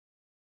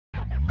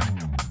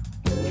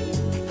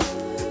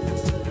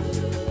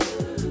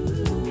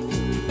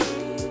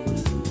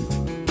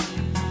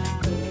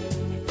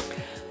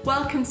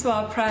Welcome to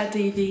our prayer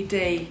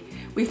DVD.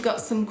 We've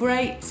got some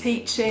great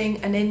teaching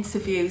and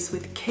interviews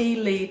with key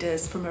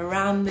leaders from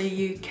around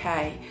the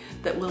UK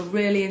that will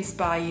really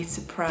inspire you to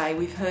pray.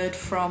 We've heard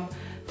from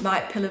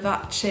Mike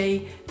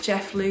Pilavachi,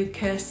 Jeff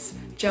Lucas,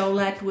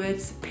 Joel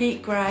Edwards,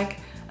 Pete Gregg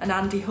and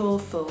Andy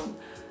Hawthorne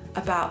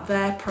about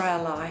their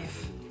prayer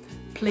life.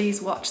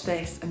 Please watch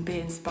this and be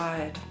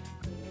inspired.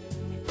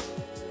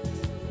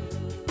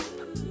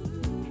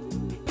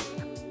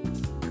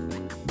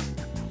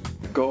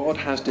 God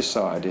has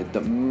decided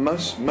that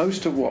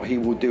most of what he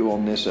will do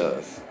on this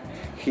earth,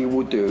 he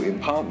will do in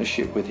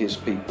partnership with his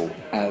people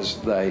as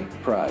they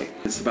pray.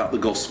 It's about the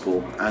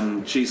gospel,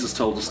 and Jesus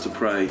told us to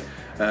pray,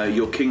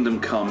 your kingdom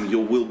come,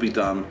 your will be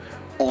done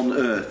on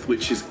earth,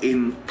 which is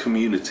in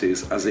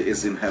communities as it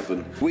is in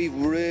heaven. We've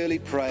really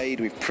prayed,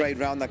 we've prayed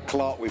round the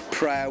clock, we've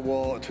prayer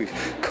walked, we've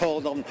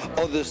called on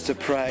others to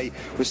pray.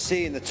 We're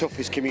seeing the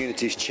toughest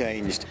communities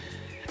changed.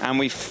 And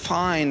we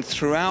find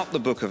throughout the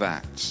book of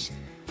Acts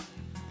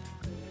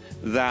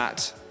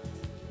that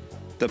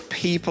the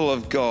people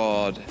of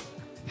God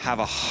have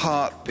a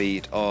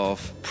heartbeat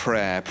of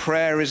prayer.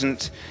 Prayer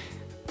isn't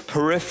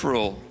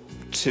peripheral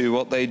to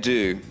what they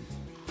do.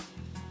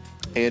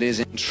 It is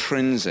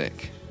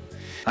intrinsic.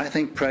 I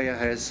think prayer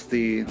has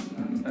the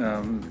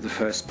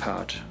first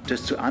part,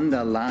 just to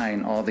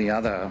underline all the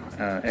other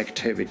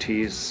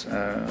activities,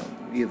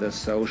 either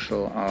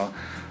social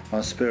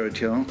or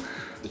spiritual.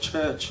 The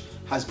church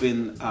has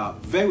been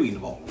very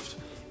involved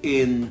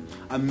in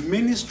a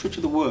ministry to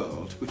the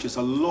world, which is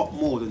a lot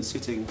more than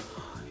sitting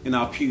in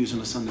our pews on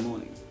a Sunday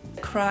morning.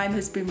 Crime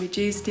has been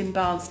reduced in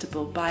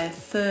Barnstaple by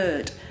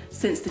 1/3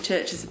 since the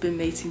churches have been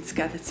meeting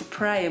together to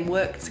pray and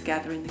work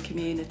together in the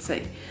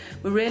community.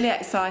 We're really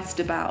excited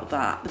about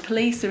that. The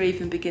police are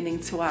even beginning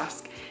to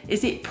ask,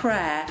 is it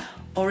prayer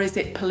or is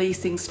it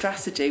policing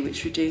strategy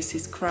which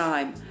reduces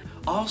crime?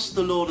 Ask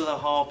the Lord of the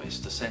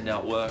harvest to send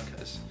out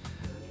workers,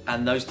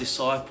 and those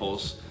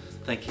disciples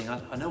thinking,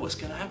 I know what's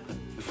going to happen.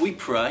 If we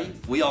pray,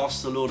 we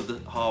ask the Lord of the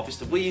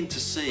harvest, if we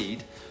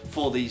intercede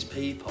for these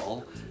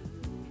people,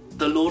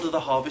 the Lord of the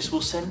harvest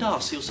will send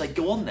us. He'll say,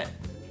 go on then.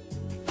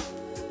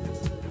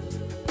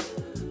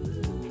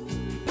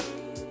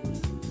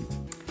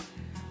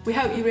 We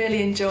hope you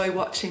really enjoy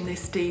watching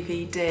this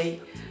DVD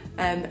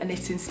and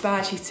it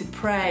inspires you to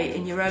pray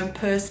in your own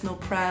personal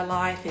prayer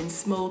life, in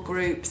small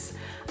groups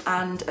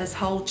and as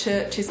whole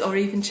churches or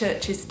even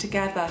churches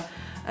together.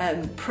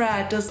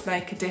 Prayer does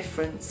make a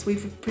difference.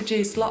 We've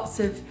produced lots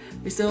of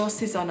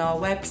resources on our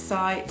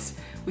website.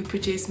 We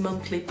produce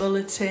monthly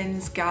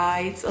bulletins,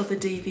 guides, other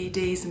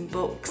DVDs and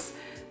books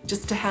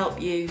just to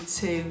help you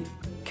to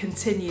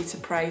continue to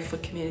pray for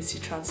community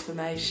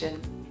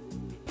transformation.